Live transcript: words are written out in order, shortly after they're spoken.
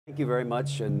Thank you very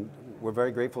much, and we're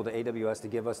very grateful to AWS to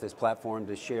give us this platform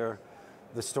to share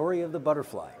the story of the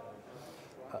butterfly.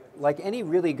 Like any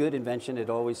really good invention, it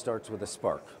always starts with a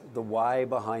spark, the why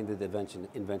behind the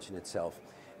invention itself.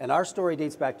 And our story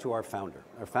dates back to our founder.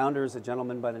 Our founder is a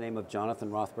gentleman by the name of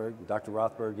Jonathan Rothberg. Dr.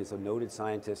 Rothberg is a noted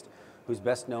scientist who's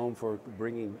best known for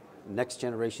bringing next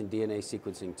generation DNA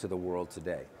sequencing to the world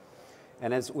today.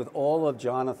 And as with all of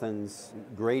Jonathan's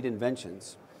great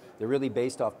inventions, they're really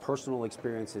based off personal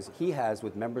experiences he has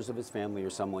with members of his family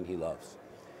or someone he loves.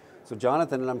 So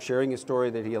Jonathan, and I'm sharing a story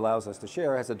that he allows us to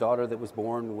share, has a daughter that was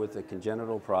born with a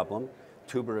congenital problem,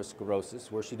 tuberous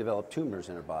sclerosis, where she developed tumors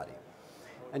in her body.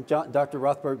 And Dr.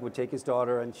 Rothberg would take his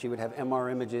daughter and she would have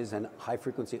MR images and high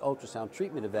frequency ultrasound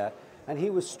treatment of that. And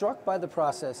he was struck by the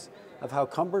process of how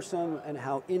cumbersome and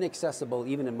how inaccessible,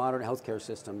 even in modern healthcare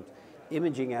systems,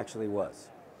 imaging actually was.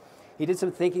 He did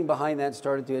some thinking behind that and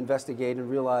started to investigate and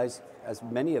realized, as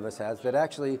many of us have, that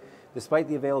actually, despite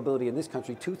the availability in this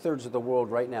country, 2/3 of the world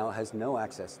right now has no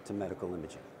access to medical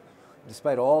imaging.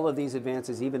 Despite all of these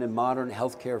advances, even in modern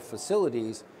healthcare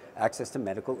facilities, access to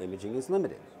medical imaging is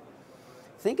limited.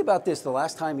 Think about this, the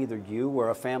last time either you or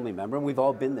a family member, and we've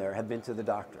all been there, have been to the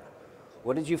doctor.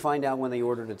 What did you find out when they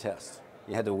ordered a test?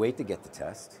 You had to wait to get the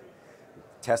test.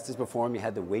 The test is performed, you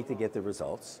had to wait to get the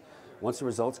results. Once the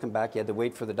results come back, you had to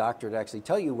wait for the doctor to actually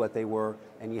tell you what they were,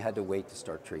 and you had to wait to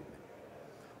start treatment.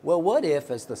 Well, what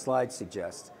if, as the slide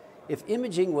suggests, if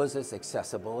imaging was as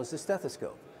accessible as a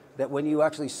stethoscope? That when you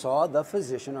actually saw the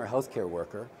physician or healthcare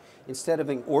worker, instead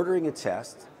of ordering a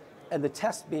test, and the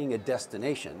test being a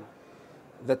destination,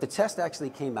 that the test actually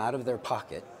came out of their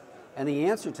pocket, and the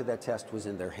answer to that test was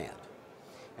in their hand.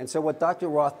 And so what Dr.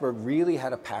 Rothberg really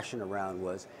had a passion around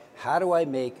was, how do I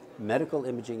make medical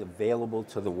imaging available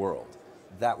to the world?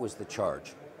 That was the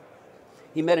charge.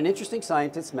 He met an interesting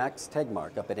scientist, Max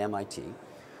Tegmark, up at MIT,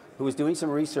 who was doing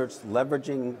some research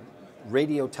leveraging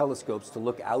radio telescopes to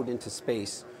look out into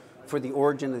space for the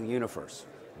origin of the universe.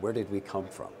 Where did we come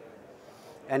from?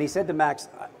 And he said to Max,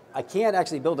 I can't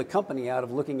actually build a company out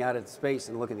of looking out at space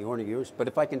and looking at the origin of the universe, but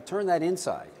if I can turn that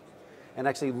inside and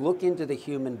actually look into the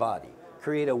human body,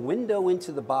 create a window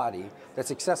into the body that's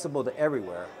accessible to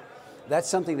everywhere, that's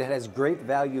something that has great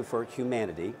value for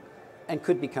humanity and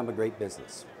could become a great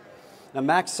business. Now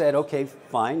Max said, okay,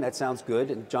 fine, that sounds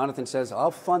good. And Jonathan says,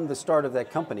 I'll fund the start of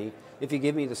that company if you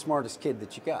give me the smartest kid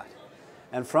that you got.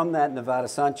 And from that, Nevada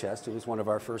Sanchez, who was one of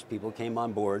our first people, came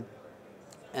on board,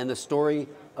 and the story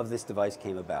of this device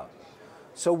came about.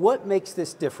 So what makes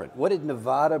this different? What did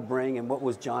Nevada bring, and what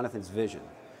was Jonathan's vision?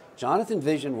 Jonathan's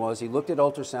vision was, he looked at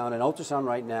ultrasound, and ultrasound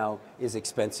right now is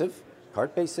expensive.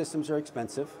 Cart-based systems are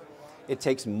expensive. It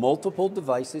takes multiple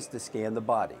devices to scan the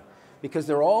body, because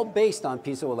they're all based on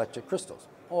piezoelectric crystals,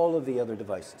 all of the other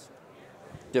devices.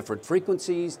 Different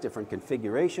frequencies, different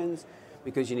configurations,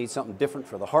 because you need something different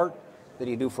for the heart than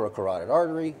you do for a carotid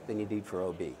artery, than you need for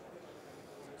OB.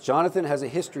 Jonathan has a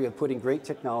history of putting great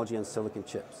technology on silicon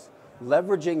chips,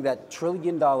 leveraging that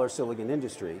trillion-dollar silicon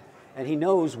industry, and he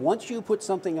knows once you put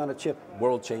something on a chip,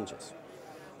 world changes.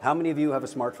 How many of you have a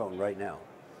smartphone right now?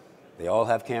 They all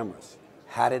have cameras.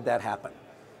 How did that happen?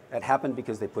 That happened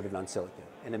because they put it on silicon,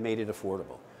 and it made it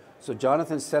affordable. So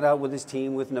Jonathan set out with his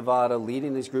team with Nevada,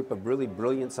 leading this group of really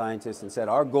brilliant scientists, and said,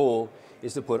 our goal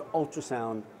is to put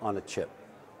ultrasound on a chip.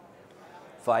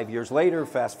 5 years later,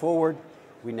 fast forward,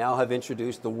 we now have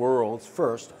introduced the world's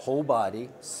first whole body,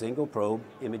 single probe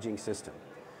imaging system.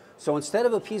 So instead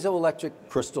of a piezoelectric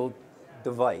crystal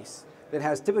device that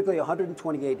has typically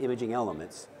 128 imaging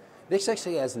elements, this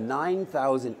actually has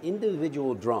 9,000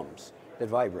 individual drums that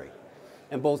vibrate.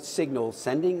 And both signal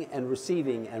sending and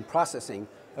receiving and processing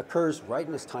occurs right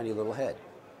in this tiny little head.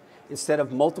 Instead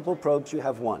of multiple probes, you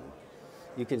have one.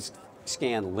 You can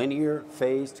scan linear,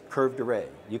 phased, curved array.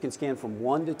 You can scan from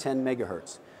 1 to 10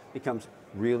 megahertz. Becomes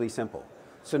really simple.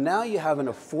 So now you have an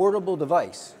affordable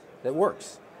device that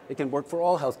works. It can work for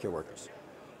all healthcare workers.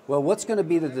 Well, what's going to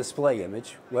be the display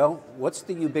image? Well, what's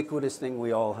the ubiquitous thing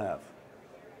we all have?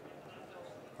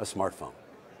 A smartphone.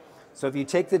 So if you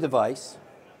take the device,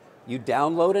 you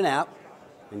download an app,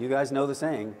 and you guys know the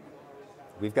saying,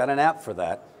 we've got an app for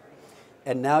that,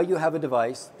 and now you have a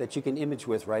device that you can image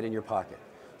with right in your pocket.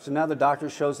 So now the doctor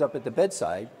shows up at the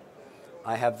bedside,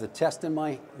 I have the test in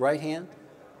my right hand,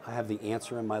 I have the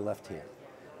answer in my left hand.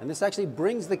 And this actually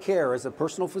brings the care as a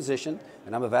personal physician,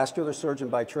 and I'm a vascular surgeon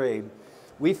by trade.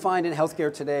 We find in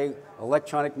healthcare today,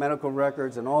 electronic medical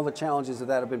records and all the challenges of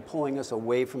that have been pulling us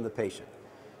away from the patient.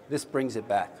 This brings it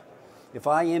back. If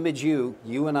I image you,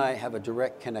 you and I have a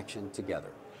direct connection together.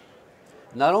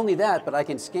 Not only that, but I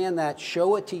can scan that,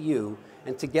 show it to you,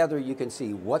 and together you can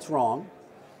see what's wrong,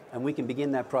 and we can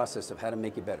begin that process of how to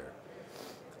make it better.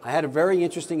 I had a very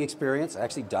interesting experience. I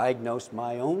actually diagnosed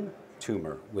my own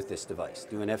tumor with this device,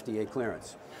 doing FDA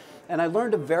clearance. And I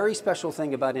learned a very special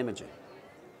thing about imaging.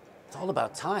 It's all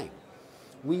about time.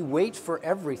 We wait for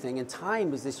everything, and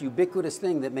time is this ubiquitous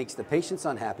thing that makes the patients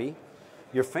unhappy,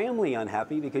 your family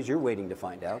unhappy because you're waiting to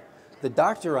find out, the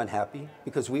doctor unhappy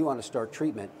because we want to start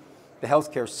treatment, the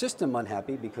healthcare system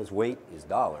unhappy because wait is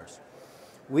dollars.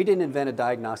 We didn't invent a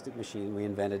diagnostic machine, we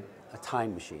invented a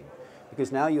time machine.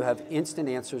 Because now you have instant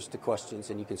answers to questions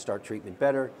and you can start treatment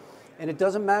better. And it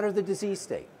doesn't matter the disease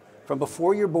state. From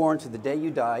before you're born to the day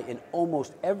you die, in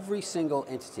almost every single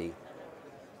entity,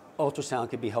 ultrasound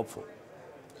can be helpful.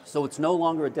 So it's no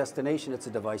longer a destination, it's a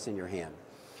device in your hand.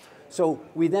 So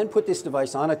we then put this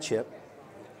device on a chip,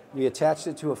 we attached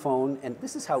it to a phone, and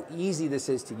this is how easy this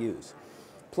is to use.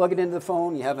 Plug it into the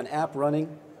phone, you have an app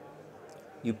running,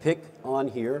 you pick on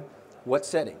here what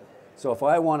setting. So if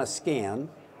I want to scan,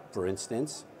 for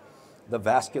instance, the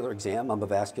vascular exam, I'm a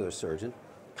vascular surgeon,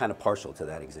 kind of partial to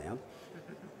that exam.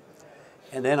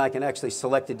 And then I can actually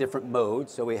select a different mode.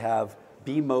 So we have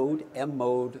B mode, M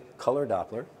mode, color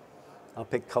Doppler. I'll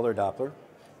pick color Doppler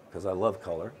because I love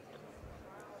color.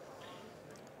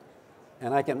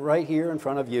 And I can, right here in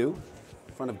front of you,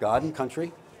 in front of God and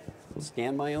country,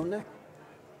 scan my own neck.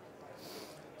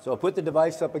 So I'll put the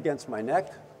device up against my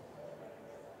neck.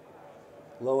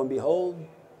 Lo and behold,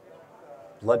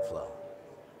 blood flow.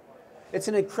 It's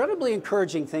an incredibly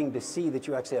encouraging thing to see that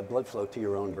you actually have blood flow to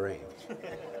your own brain.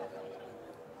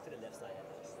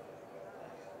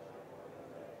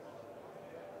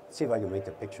 See if I can make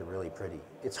the picture really pretty.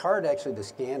 It's hard actually to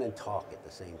scan and talk at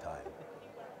the same time.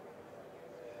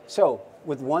 So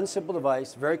with one simple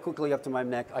device, very quickly up to my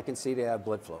neck, I can see they have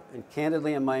blood flow. And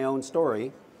candidly, in my own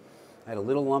story, I had a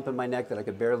little lump in my neck that I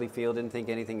could barely feel, didn't think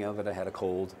anything of it, I had a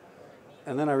cold.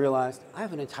 And then I realized I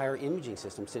have an entire imaging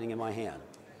system sitting in my hand.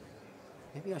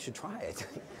 Maybe I should try it.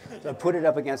 So I put it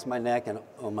up against my neck and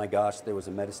oh my gosh, there was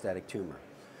a metastatic tumor.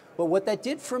 But what that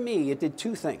did for me, it did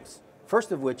two things.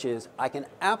 First of which is, I can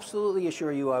absolutely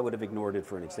assure you I would have ignored it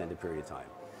for an extended period of time.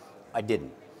 I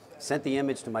didn't. Sent the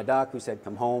image to my doc who said,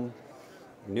 come home,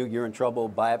 knew you're in trouble,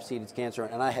 biopsied it's cancer,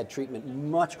 and I had treatment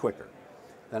much quicker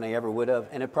than I ever would have,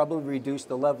 and it probably reduced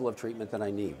the level of treatment that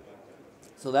I need.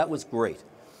 So that was great.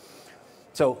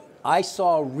 So I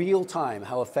saw real time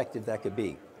how effective that could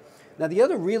be. Now the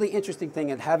other really interesting thing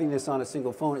in having this on a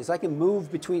single phone is I can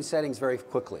move between settings very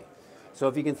quickly. So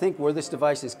if you can think where this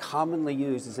device is commonly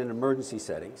used is in emergency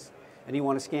settings, and you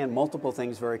want to scan multiple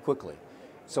things very quickly.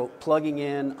 So plugging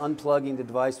in, unplugging the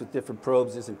device with different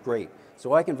probes isn't great.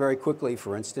 So I can very quickly,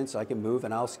 for instance, I can move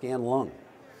and I'll scan lung.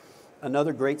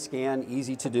 Another great scan,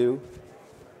 easy to do.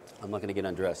 I'm not going to get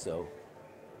undressed though.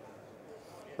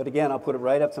 But again, I'll put it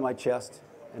right up to my chest,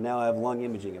 and now I have lung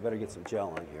imaging. I better get some gel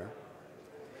on here.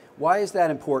 Why is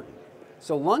that important?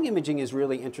 So lung imaging is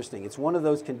really interesting. It's one of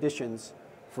those conditions,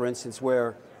 for instance,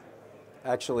 where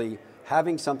actually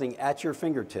having something at your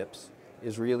fingertips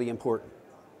is really important.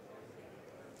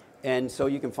 And so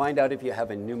you can find out if you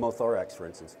have a pneumothorax, for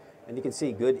instance, and you can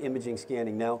see good imaging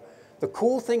scanning. Now, the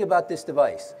cool thing about this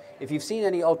device, if you've seen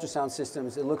any ultrasound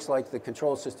systems, it looks like the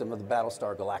control system of the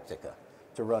Battlestar Galactica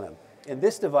to run them. In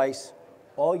this device,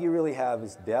 all you really have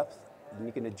is depth, and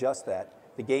you can adjust that.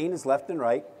 The gain is left and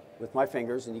right with my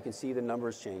fingers, and you can see the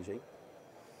numbers changing.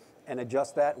 And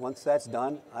adjust that. Once that's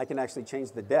done, I can actually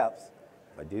change the depth,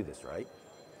 if I do this right,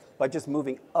 by just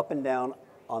moving up and down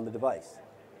on the device.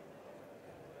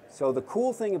 So the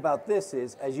cool thing about this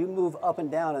is, as you move up and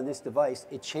down on this device,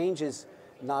 it changes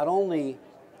not only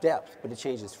depth, but it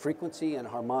changes frequency and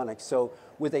harmonics. So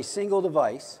with a single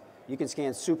device, you can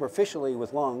scan superficially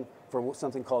with lung for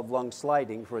something called lung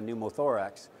sliding for a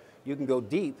pneumothorax. You can go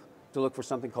deep to look for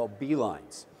something called B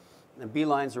lines. And B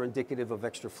lines are indicative of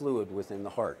extra fluid within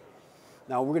the heart.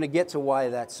 Now we're going to get to why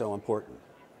that's so important.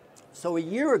 So a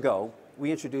year ago,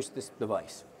 we introduced this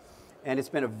device. And it's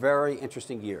been a very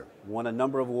interesting year. Won a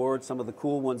number of awards. Some of the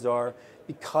cool ones are,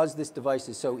 because this device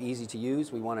is so easy to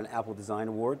use, we won an Apple Design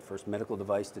Award, first medical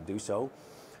device to do so.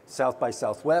 South by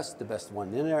Southwest, the best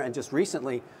one in there. And just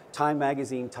recently, Time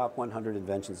Magazine Top 100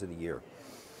 Inventions of the Year.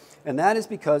 And that is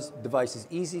because the device is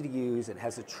easy to use. It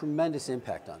has a tremendous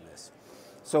impact on this.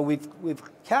 So we've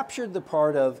captured the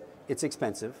part of it's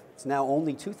expensive. It's now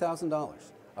only $2,000.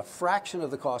 A fraction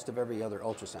of the cost of every other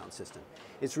ultrasound system.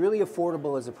 It's really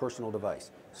affordable as a personal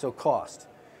device. So cost.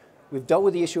 We've dealt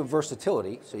with the issue of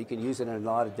versatility, so you can use it in a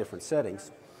lot of different settings.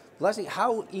 Lastly,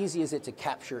 how easy is it to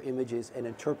capture images and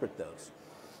interpret those?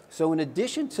 So in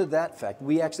addition to that fact,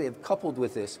 we actually have coupled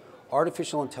with this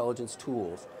artificial intelligence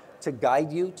tools to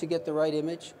guide you to get the right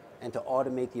image, and to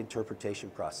automate the interpretation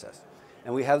process.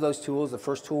 And we have those tools. The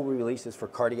first tool we release is for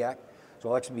cardiac. So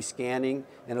I'll actually be scanning,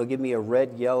 and it'll give me a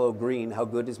red, yellow, green. How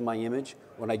good is my image?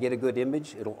 When I get a good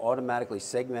image, it'll automatically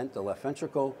segment the left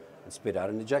ventricle and spit out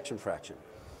an ejection fraction.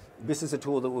 This is a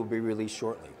tool that will be released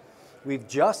shortly. We've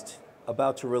just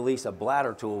about to release a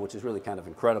bladder tool, which is really kind of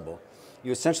incredible.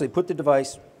 You essentially put the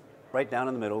device right down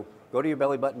in the middle, go to your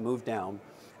belly button, move down,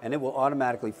 and it will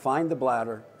automatically find the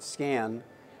bladder, scan,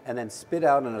 and then spit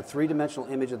out in a three-dimensional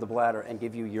image of the bladder and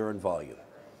give you urine volume.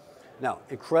 Now,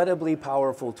 incredibly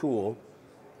powerful tool.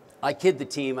 I kid the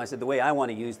team, I said the way I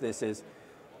want to use this is,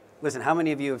 listen, how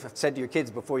many of you have said to your kids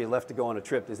before you left to go on a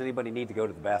trip, does anybody need to go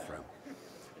to the bathroom?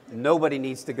 Nobody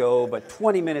needs to go, but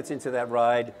 20 minutes into that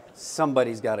ride,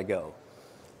 somebody's got to go.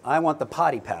 I want the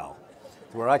potty pal,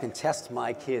 where I can test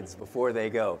my kids before they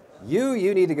go. You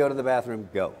need to go to the bathroom,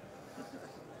 go.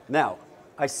 Now,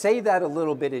 I say that a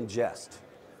little bit in jest,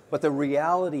 but the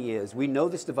reality is we know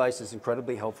this device is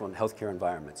incredibly helpful in healthcare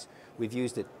environments. We've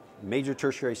used it in major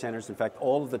tertiary centers. In fact,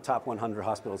 all of the top 100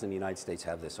 hospitals in the United States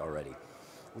have this already.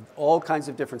 All kinds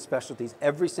of different specialties,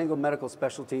 every single medical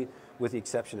specialty with the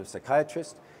exception of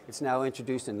psychiatrists. It's now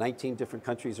introduced in 19 different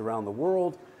countries around the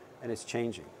world, and it's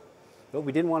changing. But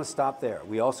we didn't want to stop there.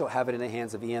 We also have it in the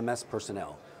hands of EMS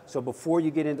personnel. So before you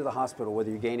get into the hospital, whether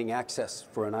you're gaining access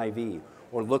for an IV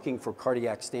or looking for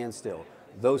cardiac standstill,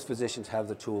 those physicians have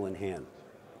the tool in hand.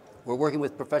 We're working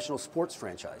with professional sports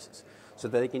franchises so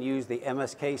that they can use the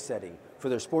MSK setting for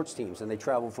their sports teams, and they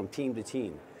travel from team to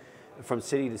team, from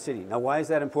city to city. Now, why is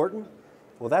that important?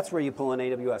 Well, that's where you pull in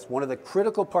AWS. One of the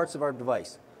critical parts of our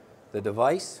device,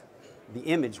 the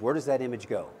image, where does that image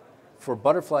go? For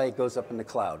Butterfly, it goes up in the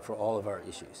cloud for all of our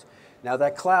issues. Now,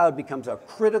 that cloud becomes a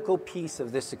critical piece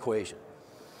of this equation.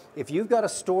 If you've got to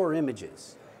store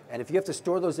images, and if you have to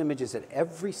store those images at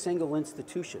every single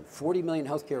institution, 40 million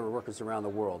healthcare workers around the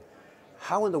world,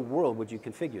 how in the world would you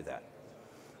configure that?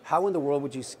 How in the world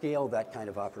would you scale that kind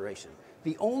of operation?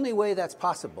 The only way that's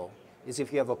possible is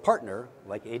if you have a partner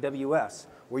like AWS,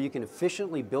 where you can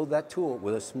efficiently build that tool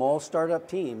with a small startup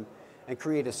team and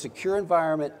create a secure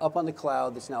environment up on the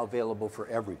cloud that's now available for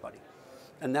everybody.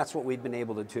 And that's what we've been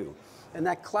able to do. And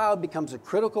that cloud becomes a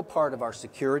critical part of our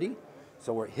security.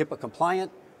 So we're HIPAA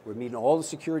compliant, we're meeting all the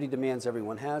security demands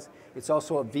everyone has. It's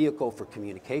also a vehicle for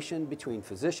communication between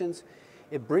physicians.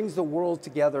 It brings the world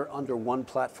together under one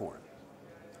platform.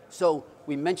 So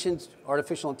we mentioned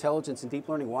artificial intelligence and deep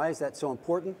learning. Why is that so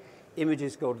important?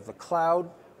 Images go to the cloud.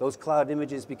 Those cloud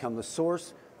images become the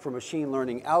source for machine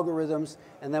learning algorithms.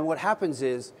 And then what happens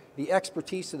is the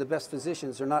expertise of the best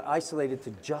physicians are not isolated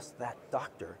to just that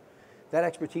doctor. That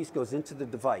expertise goes into the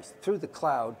device through the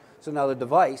cloud. So now the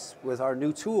device with our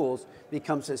new tools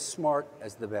becomes as smart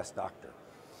as the best doctor.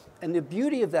 And the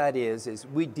beauty of that is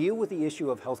we deal with the issue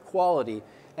of health quality,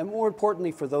 and more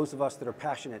importantly for those of us that are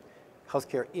passionate,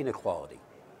 healthcare inequality.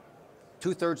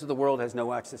 2/3 of the world has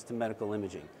no access to medical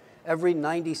imaging. Every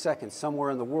 90 seconds somewhere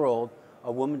in the world,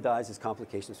 a woman dies as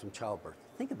complications from childbirth.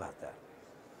 Think about that.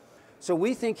 So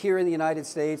we think here in the United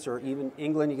States, or even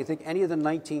England, you can think any of the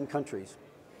 19 countries.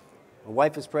 A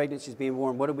wife is pregnant, she's being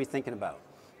born, what are we thinking about?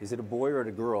 Is it a boy or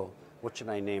a girl? What should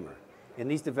I name her? In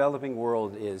these developing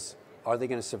world is, are they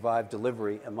going to survive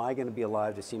delivery? Am I going to be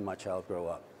alive to see my child grow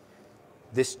up?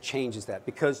 This changes that,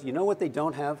 because you know what they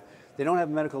don't have? They don't have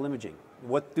medical imaging.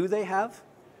 What do they have?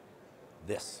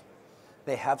 This.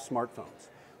 They have smartphones.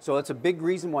 So it's a big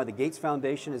reason why the Gates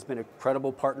Foundation has been a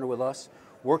credible partner with us,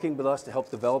 working with us to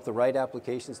help develop the right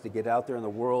applications to get out there in the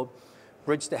world.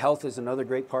 Bridge to Health is another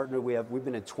great partner. We've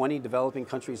been in 20 developing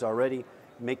countries already,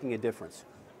 making a difference.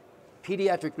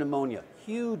 Pediatric pneumonia,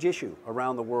 huge issue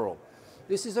around the world.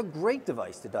 This is a great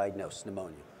device to diagnose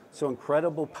pneumonia. So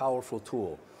incredible, powerful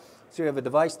tool. So you have a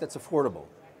device that's affordable,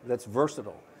 that's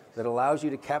versatile, that allows you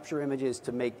to capture images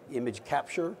to make image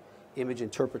capture, image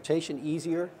interpretation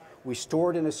easier. We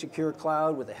store it in a secure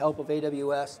cloud with the help of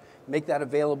AWS, make that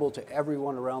available to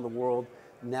everyone around the world.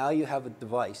 Now you have a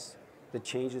device that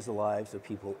changes the lives of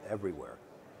people everywhere.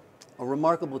 A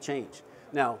remarkable change.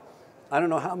 Now, I don't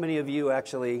know how many of you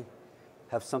actually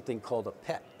have something called a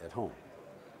pet at home.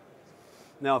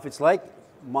 Now, if it's like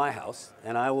my house,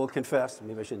 and I will confess,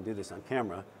 maybe I shouldn't do this on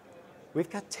camera, we've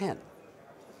got 10.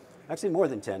 Actually more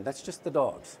than 10, that's just the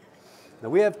dogs. Now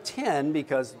we have 10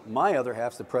 because my other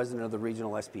half's the president of the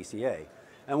regional SPCA.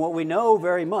 And what we know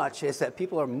very much is that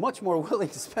people are much more willing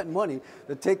to spend money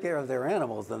to take care of their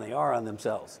animals than they are on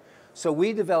themselves. So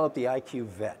we developed the IQ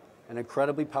Vet, an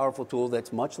incredibly powerful tool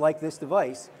that's much like this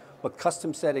device, but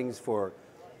custom settings for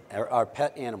our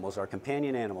pet animals, our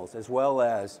companion animals, as well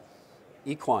as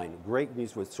equine, great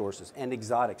resources, and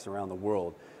exotics around the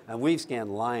world. And we've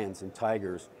scanned lions and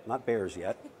tigers, not bears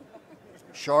yet,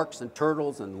 sharks and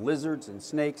turtles and lizards and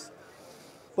snakes.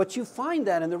 But you find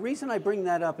that, and the reason I bring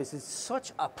that up is it's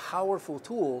such a powerful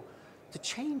tool to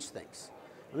change things.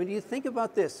 I mean, you think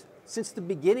about this. Since the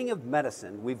beginning of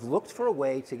medicine, we've looked for a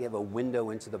way to give a window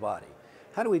into the body.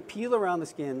 How do we peel around the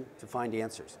skin to find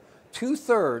answers?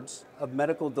 2/3 of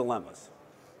medical dilemmas,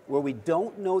 where we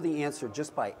don't know the answer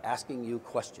just by asking you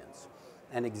questions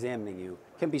and examining you,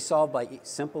 can be solved by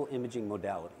simple imaging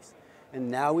modalities. And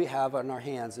now we have on our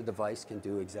hands a device can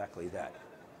do exactly that.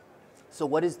 So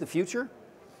what is the future?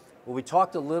 Well, we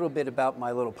talked a little bit about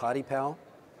My Little Potty Pal.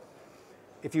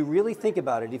 If you really think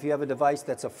about it, if you have a device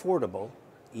that's affordable,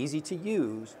 easy to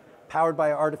use, powered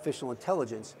by artificial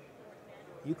intelligence,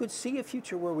 you could see a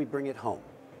future where we bring it home.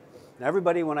 Now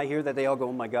everybody, when I hear that, they all go,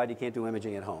 oh my God, you can't do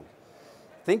imaging at home.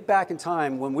 Think back in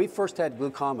time when we first had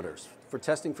glucometers for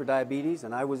testing for diabetes,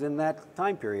 and I was in that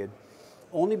time period,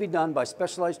 only be done by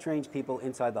specialized trained people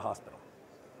inside the hospital.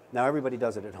 Now everybody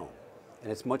does it at home,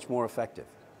 and it's much more effective.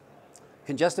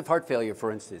 Congestive heart failure,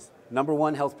 for instance,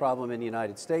 #1 health problem in the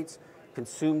United States,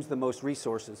 consumes the most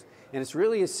resources, and it's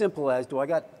really as simple as, do I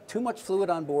got too much fluid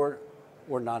on board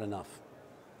or not enough?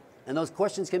 And those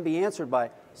questions can be answered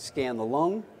by scan the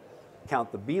lung,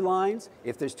 count the B lines.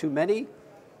 If there's too many,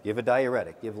 give a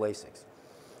diuretic, give Lasix.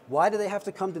 Why do they have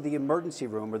to come to the emergency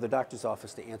room or the doctor's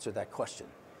office to answer that question?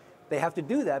 They have to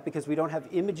do that because we don't have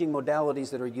imaging modalities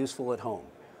that are useful at home.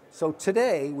 So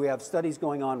today, we have studies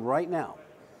going on right now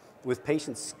with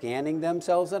patients scanning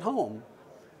themselves at home,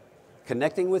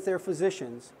 connecting with their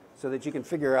physicians so that you can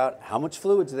figure out how much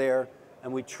fluid's there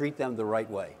and we treat them the right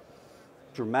way.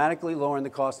 Dramatically lowering the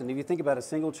cost. And if you think about a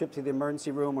single trip to the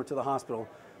emergency room or to the hospital,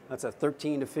 that's a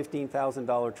 $13,000 to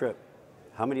 $15,000 trip.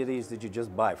 How many of these did you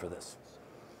just buy for this?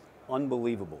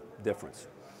 Unbelievable difference.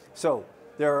 So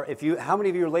how many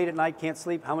of you are late at night, can't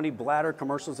sleep? How many bladder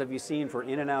commercials have you seen for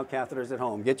in and out catheters at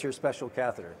home? Get your special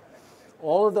catheter.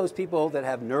 All of those people that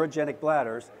have neurogenic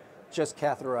bladders just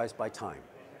catheterized by time.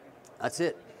 That's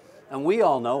it. And we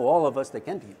all know, all of us that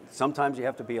can, sometimes you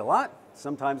have to be a lot,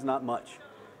 sometimes not much.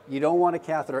 You don't want a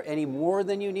catheter any more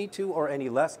than you need to or any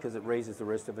less because it raises the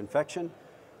risk of infection.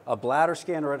 A bladder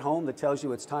scanner at home that tells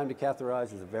you it's time to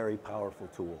catheterize is a very powerful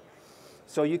tool.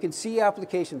 So you can see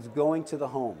applications going to the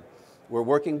home. We're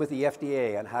working with the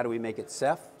FDA on how do we make it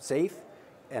safe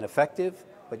and effective,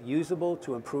 but usable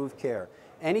to improve care.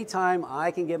 Anytime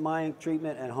I can get my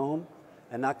treatment at home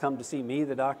and not come to see me,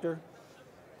 the doctor,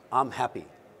 I'm happy.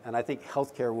 And I think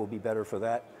healthcare will be better for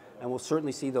that. And we'll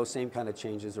certainly see those same kind of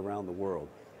changes around the world.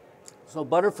 So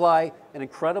Butterfly, an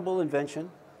incredible invention,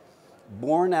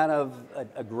 born out of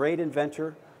a great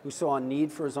inventor who saw a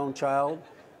need for his own child,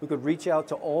 who could reach out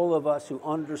to all of us who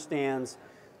understands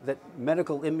that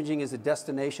medical imaging is a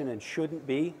destination and shouldn't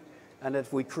be, and that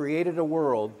if we created a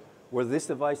world where this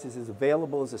device is as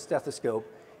available as a stethoscope,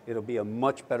 it'll be a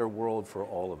much better world for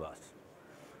all of us.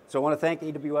 So I want to thank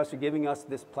AWS for giving us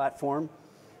this platform.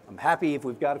 I'm happy if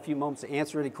we've got a few moments to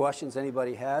answer any questions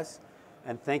anybody has,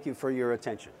 and thank you for your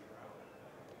attention.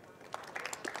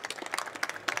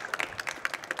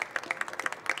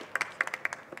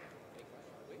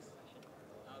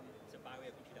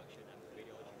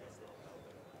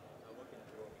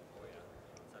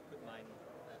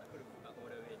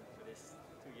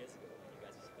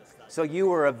 So you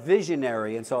were a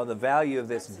visionary and saw the value of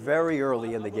this very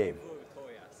early in the game.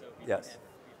 Yes.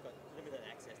 We've got limited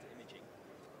access to imaging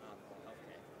for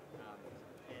healthcare,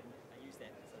 and I use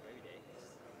that every day.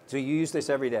 So you use this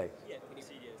every day? Yeah, can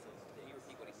you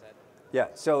repeat what he said? Yeah,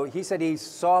 so he said he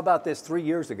saw about this 3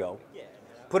 years ago,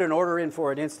 put an order in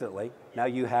for it instantly. Now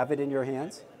you have it in your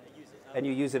hands, and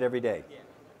you use it every day. Yeah,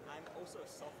 I'm also a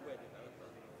software developer,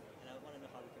 and I want to know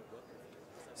how we can work with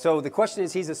you. So the question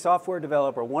is, he's a software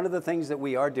developer. One of the things that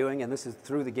we are doing, and this is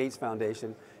through the Gates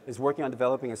Foundation, is working on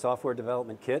developing a software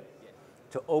development kit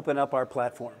to open up our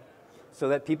platform so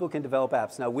that people can develop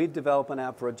apps. Now, we've developed an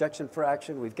app for ejection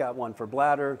fraction. We've got one for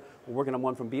bladder. We're working on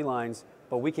one from B-lines,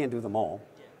 but we can't do them all.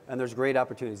 And there's great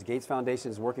opportunities. Gates Foundation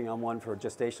is working on one for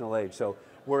gestational age. So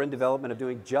we're in development of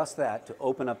doing just that to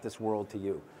open up this world to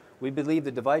you. We believe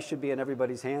the device should be in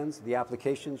everybody's hands. The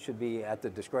application should be at the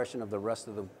discretion of the rest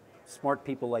of the smart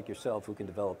people like yourself who can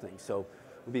develop things. So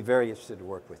we'll be very interested to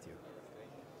work with you.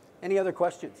 Any other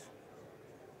questions?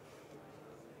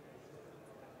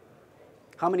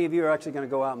 How many of you are actually going to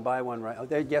go out and buy one right? Oh,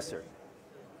 there, yes, sir.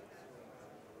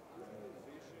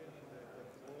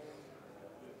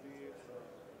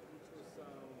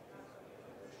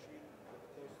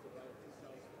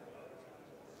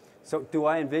 So do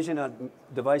I envision a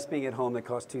device being at home that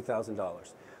costs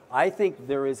 $2,000? I think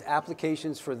there is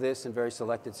applications for this in very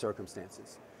selected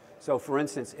circumstances. So for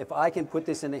instance, if I can put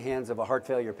this in the hands of a heart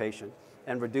failure patient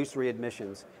and reduce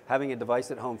readmissions, having a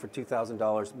device at home for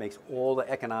 $2,000 makes all the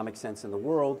economic sense in the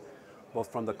world,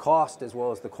 both from the cost as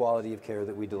well as the quality of care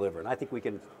that we deliver. And I think we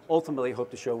can ultimately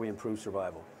hope to show we improve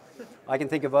survival. I can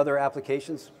think of other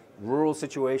applications, rural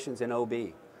situations in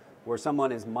OB, where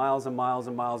someone is miles and miles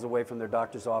and miles away from their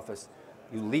doctor's office.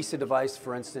 You lease a device,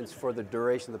 for instance, for the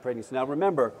duration of the pregnancy. Now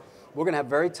remember, we're going to have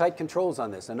very tight controls on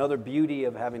this. Another beauty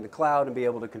of having the cloud and be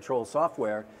able to control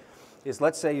software is,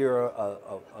 let's say you're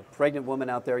a pregnant woman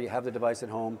out there, you have the device at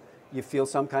home, you feel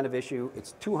some kind of issue,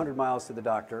 it's 200 miles to the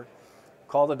doctor,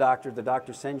 call the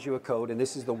doctor sends you a code, and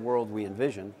this is the world we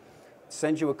envision,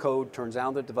 sends you a code, turns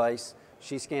on the device,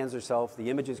 she scans herself, the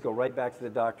images go right back to the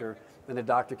doctor, and the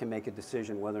doctor can make a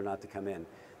decision whether or not to come in.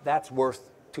 That's worth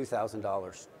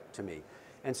 $2,000 to me.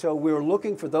 And so we're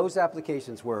looking for those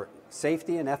applications where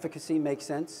safety and efficacy make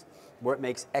sense, where it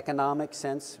makes economic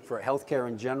sense for healthcare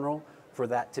in general for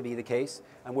that to be the case.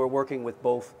 And we're working with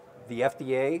both the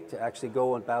FDA to actually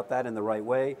go about that in the right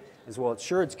way, as well as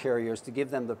insurance carriers to give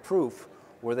them the proof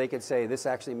where they could say, this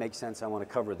actually makes sense, I want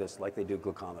to cover this, like they do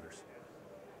glucometers.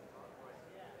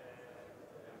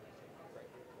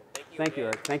 Thank you,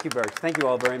 Eric. Thank you, Barry. Thank you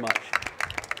all very much.